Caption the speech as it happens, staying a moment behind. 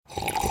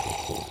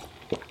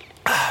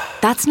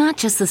That's not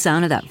just the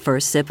sound of that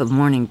first sip of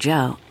Morning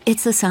Joe.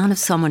 It's the sound of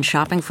someone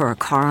shopping for a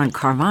car on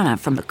Carvana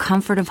from the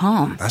comfort of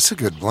home. That's a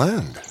good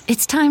blend.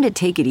 It's time to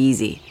take it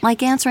easy,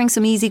 like answering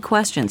some easy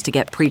questions to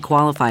get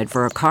pre-qualified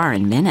for a car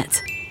in minutes.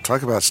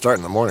 Talk about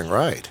starting the morning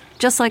right.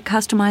 Just like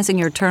customizing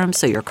your terms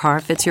so your car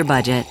fits your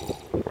budget.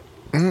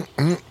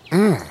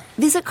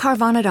 Visit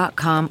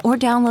Carvana.com or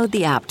download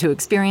the app to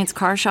experience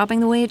car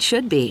shopping the way it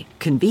should be.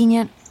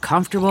 Convenient,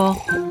 comfortable.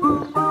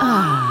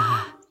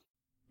 Ah.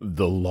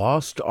 The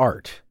Lost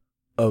Art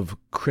of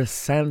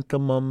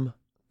Chrysanthemum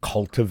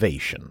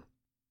Cultivation.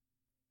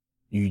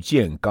 Yu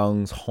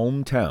Jiangang's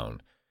hometown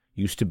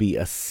used to be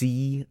a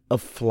sea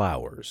of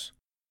flowers.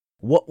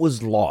 What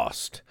was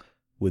lost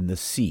when the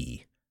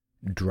sea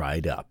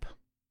dried up?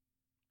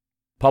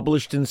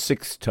 Published in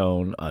 6th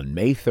tone on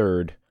May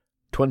 3rd,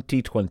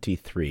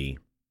 2023.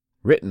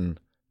 Written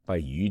by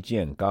Yu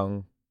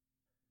Jiangang.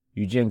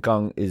 Yu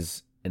Jiangang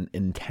is an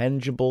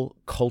intangible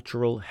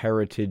cultural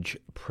heritage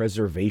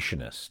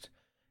preservationist.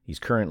 He's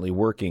currently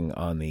working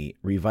on the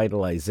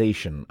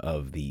revitalization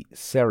of the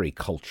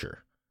sericulture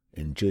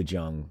in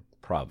Zhejiang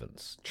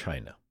Province,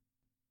 China.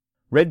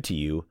 Read to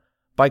you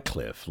by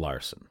Cliff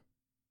Larson.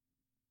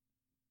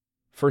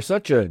 For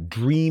such a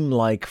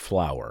dreamlike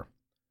flower,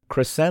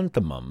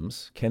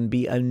 chrysanthemums can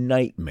be a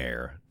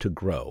nightmare to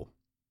grow.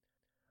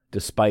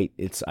 Despite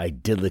its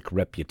idyllic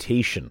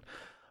reputation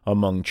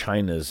among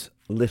China's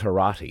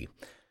literati,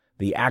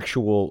 the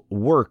actual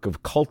work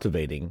of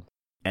cultivating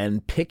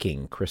and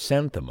picking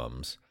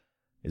chrysanthemums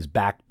is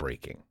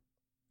backbreaking.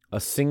 A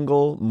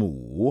single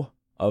mu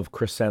of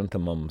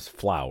chrysanthemums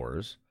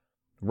flowers,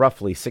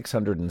 roughly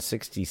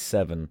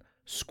 667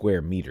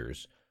 square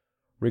meters,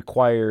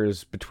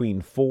 requires between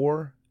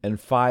 4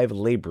 and 5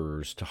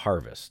 laborers to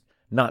harvest,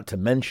 not to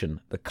mention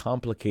the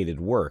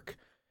complicated work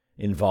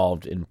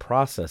involved in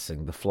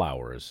processing the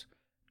flowers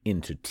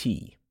into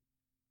tea.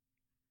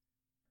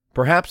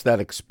 Perhaps that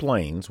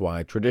explains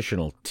why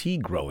traditional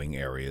tea-growing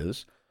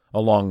areas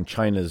along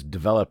China's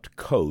developed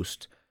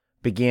coast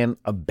began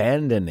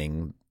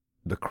abandoning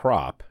the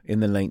crop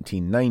in the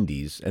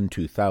 1990s and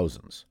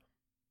 2000s.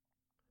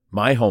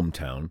 My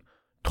hometown,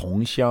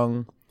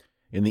 Tongxiang,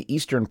 in the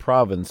eastern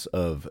province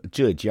of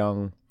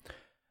Zhejiang,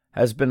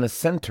 has been a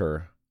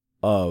center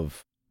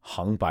of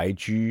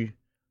hangbaiju,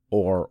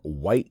 or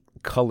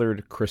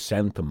white-colored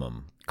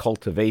chrysanthemum,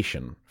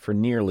 cultivation for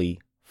nearly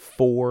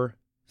 4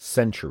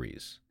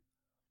 centuries.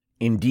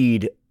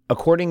 Indeed,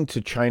 according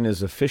to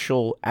China's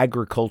official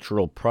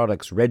agricultural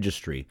products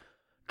registry,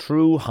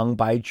 true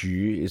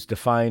hangbaiju is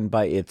defined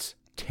by its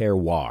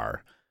terroir.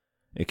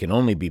 It can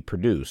only be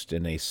produced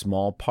in a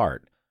small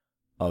part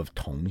of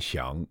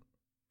Tongxiang.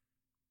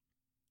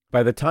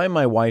 By the time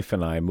my wife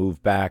and I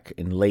moved back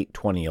in late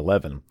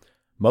 2011,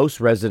 most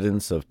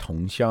residents of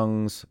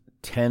Tongxiang's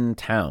 10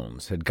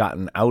 towns had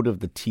gotten out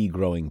of the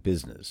tea-growing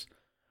business.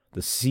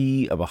 The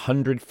sea of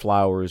 100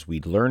 flowers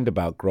we'd learned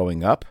about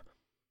growing up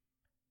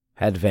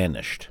had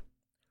vanished,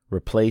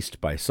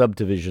 replaced by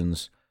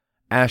subdivisions,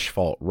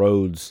 asphalt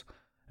roads,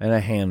 and a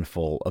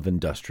handful of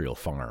industrial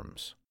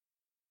farms.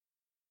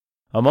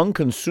 Among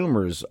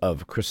consumers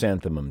of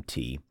chrysanthemum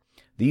tea,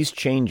 these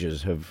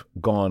changes have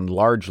gone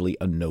largely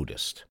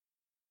unnoticed.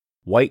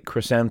 White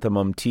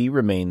chrysanthemum tea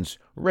remains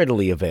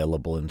readily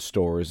available in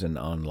stores and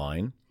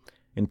online,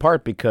 in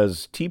part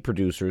because tea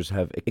producers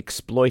have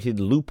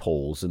exploited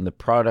loopholes in the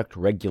product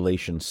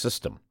regulation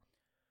system.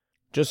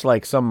 Just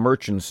like some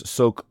merchants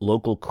soak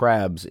local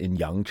crabs in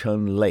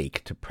Yangcheng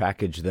Lake to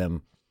package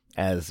them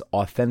as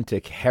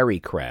authentic hairy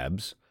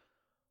crabs,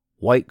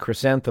 white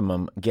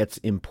chrysanthemum gets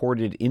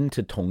imported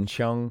into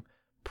Tongxiang,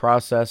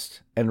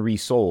 processed, and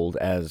resold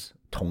as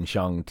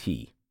Tongxiang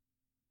tea.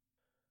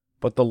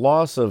 But the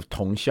loss of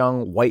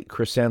Tongxiang white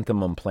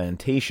chrysanthemum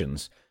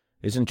plantations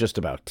isn't just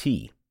about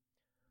tea.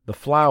 The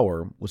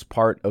flower was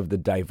part of the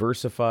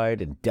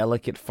diversified and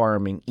delicate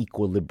farming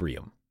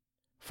equilibrium.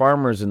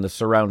 Farmers in the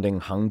surrounding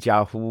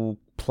Hangjiahu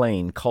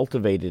plain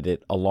cultivated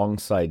it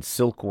alongside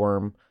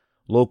silkworm,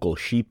 local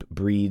sheep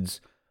breeds,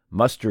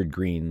 mustard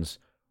greens,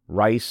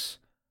 rice,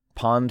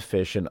 pond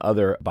fish, and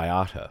other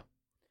biota.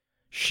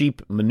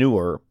 Sheep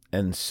manure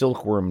and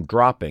silkworm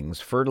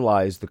droppings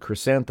fertilized the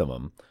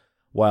chrysanthemum,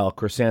 while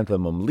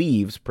chrysanthemum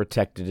leaves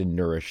protected and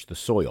nourished the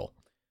soil.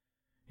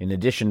 In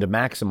addition to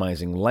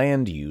maximizing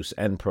land use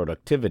and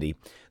productivity,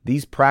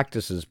 these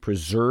practices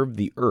preserved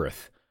the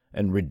earth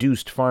and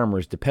reduced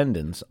farmers'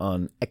 dependence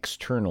on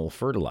external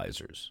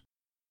fertilizers.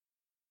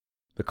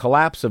 The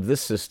collapse of this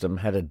system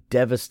had a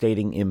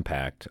devastating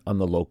impact on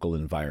the local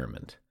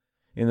environment.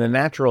 In the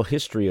natural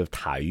history of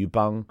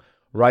Taiyubang,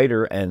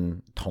 writer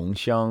and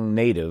Tongxiang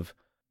native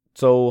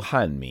Zhou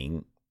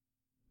Hanming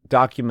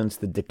documents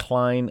the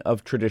decline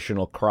of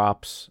traditional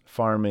crops,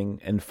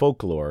 farming, and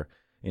folklore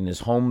in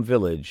his home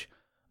village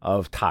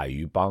of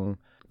Taiyubang,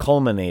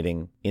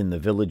 culminating in the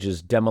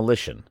village's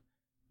demolition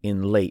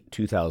in late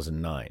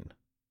 2009.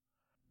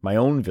 My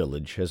own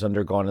village has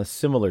undergone a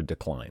similar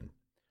decline.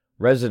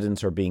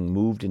 Residents are being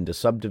moved into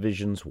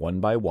subdivisions one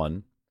by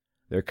one,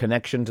 their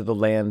connection to the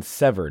land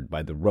severed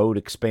by the road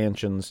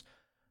expansions,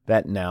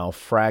 that now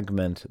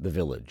fragment the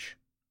village.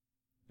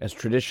 As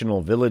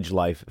traditional village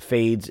life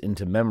fades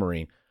into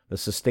memory, the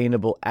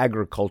sustainable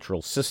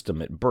agricultural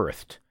system it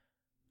birthed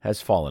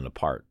has fallen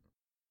apart.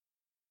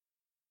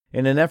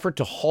 In an effort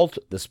to halt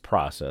this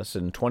process,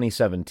 in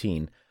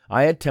 2017,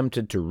 I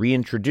attempted to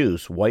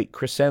reintroduce white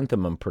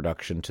chrysanthemum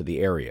production to the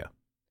area.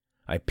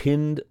 I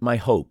pinned my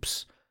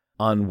hopes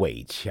on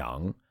Wei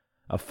Qiang,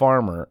 a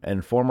farmer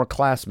and former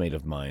classmate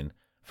of mine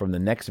from the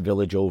next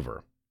village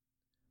over.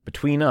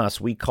 Between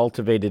us, we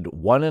cultivated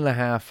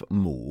 1.5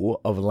 mu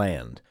of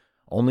land,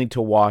 only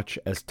to watch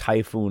as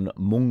Typhoon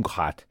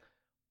Munghat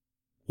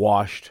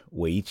washed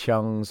Wei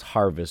Qiang's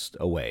harvest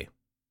away.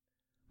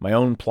 My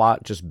own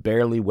plot just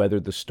barely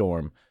weathered the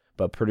storm,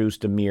 but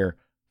produced a mere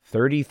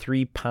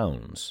 33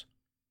 pounds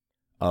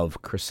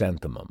of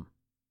chrysanthemum.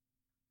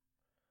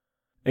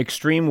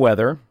 Extreme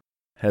weather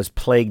has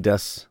plagued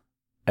us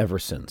ever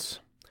since.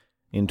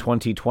 In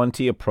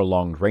 2020, a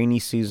prolonged rainy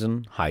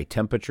season, high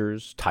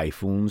temperatures,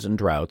 typhoons, and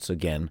droughts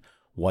again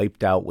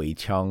wiped out Wei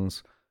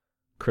Qiang's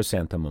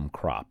chrysanthemum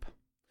crop.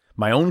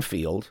 My own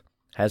field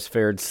has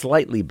fared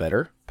slightly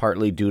better,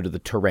 partly due to the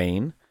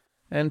terrain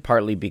and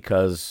partly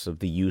because of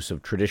the use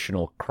of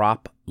traditional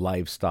crop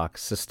livestock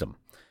system.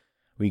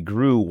 We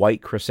grew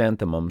white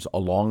chrysanthemums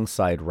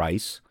alongside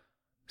rice,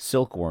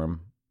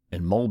 silkworm,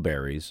 and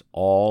mulberries,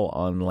 all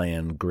on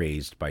land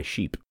grazed by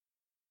sheep.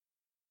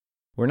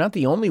 We're not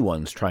the only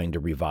ones trying to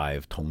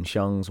revive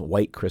Tongxiang's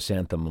white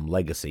chrysanthemum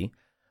legacy.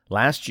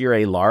 Last year,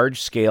 a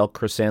large-scale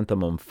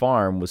chrysanthemum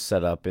farm was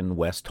set up in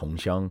West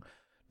Tongxiang,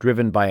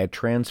 driven by a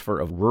transfer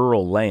of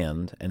rural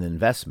land and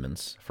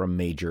investments from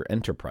major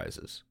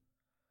enterprises.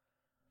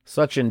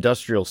 Such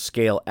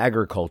industrial-scale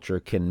agriculture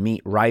can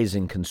meet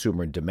rising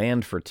consumer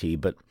demand for tea,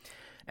 but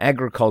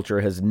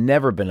agriculture has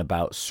never been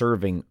about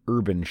serving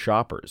urban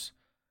shoppers.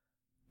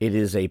 It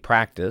is a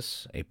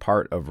practice, a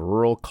part of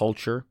rural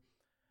culture,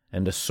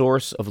 and a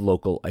source of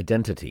local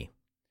identity.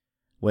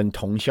 When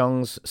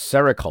Tongxiang's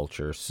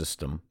sericulture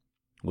system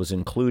was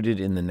included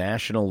in the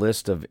national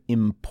list of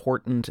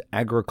important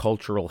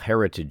agricultural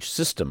heritage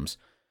systems,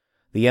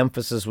 the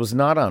emphasis was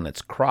not on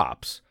its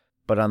crops,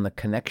 but on the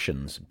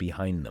connections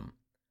behind them.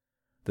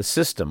 The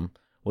system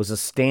was a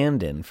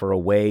stand-in for a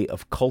way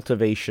of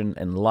cultivation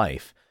and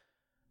life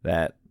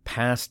that,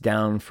 passed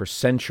down for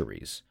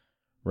centuries,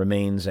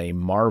 remains a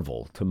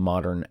marvel to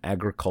modern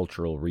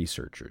agricultural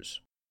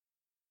researchers.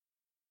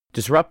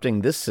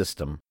 Disrupting this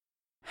system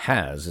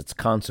has its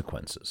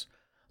consequences.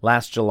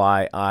 Last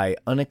July, I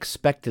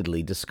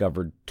unexpectedly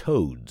discovered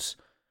toads,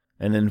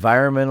 an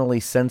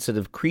environmentally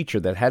sensitive creature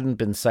that hadn't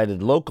been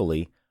sighted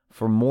locally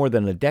for more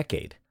than a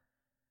decade,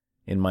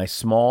 in my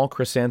small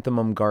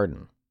chrysanthemum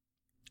garden.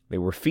 They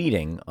were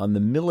feeding on the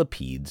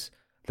millipedes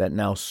that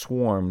now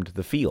swarmed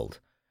the field,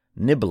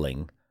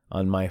 nibbling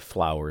on my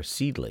flower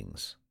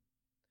seedlings.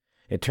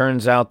 It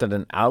turns out that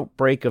an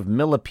outbreak of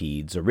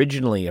millipedes,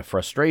 originally a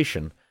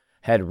frustration,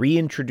 had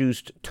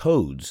reintroduced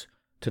toads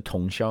to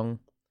Tongxiang.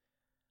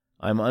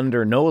 I'm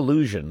under no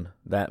illusion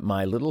that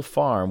my little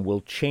farm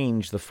will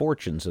change the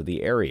fortunes of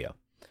the area.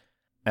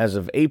 As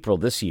of April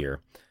this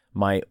year,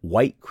 my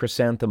white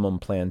chrysanthemum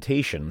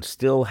plantation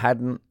still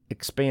hadn't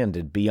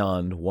expanded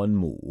beyond 1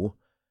 mu,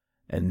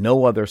 and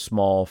no other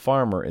small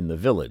farmer in the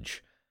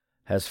village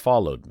has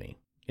followed me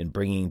in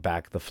bringing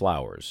back the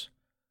flowers.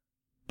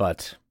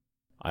 But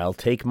I'll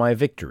take my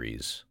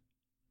victories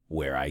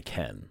where I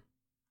can.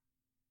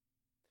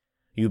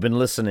 You've been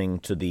listening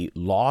to the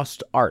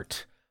lost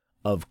art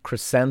of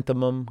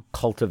chrysanthemum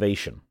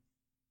cultivation.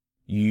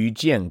 Yu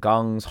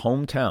Jiangang's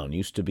hometown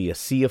used to be a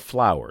sea of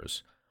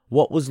flowers.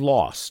 What was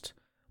lost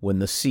when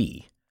the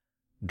sea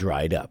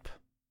dried up?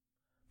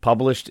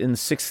 Published in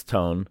 6th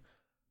tone,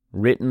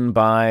 written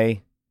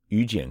by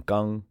Yu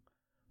Jiangang,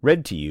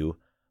 read to you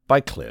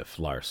by Cliff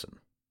Larson.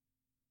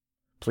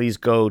 Please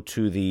go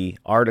to the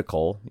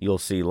article. You'll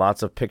see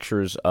lots of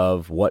pictures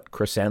of what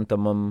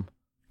chrysanthemum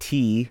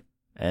tea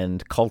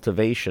and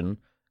cultivation,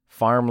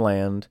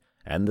 farmland,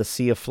 and the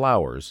sea of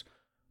flowers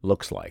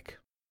looks like.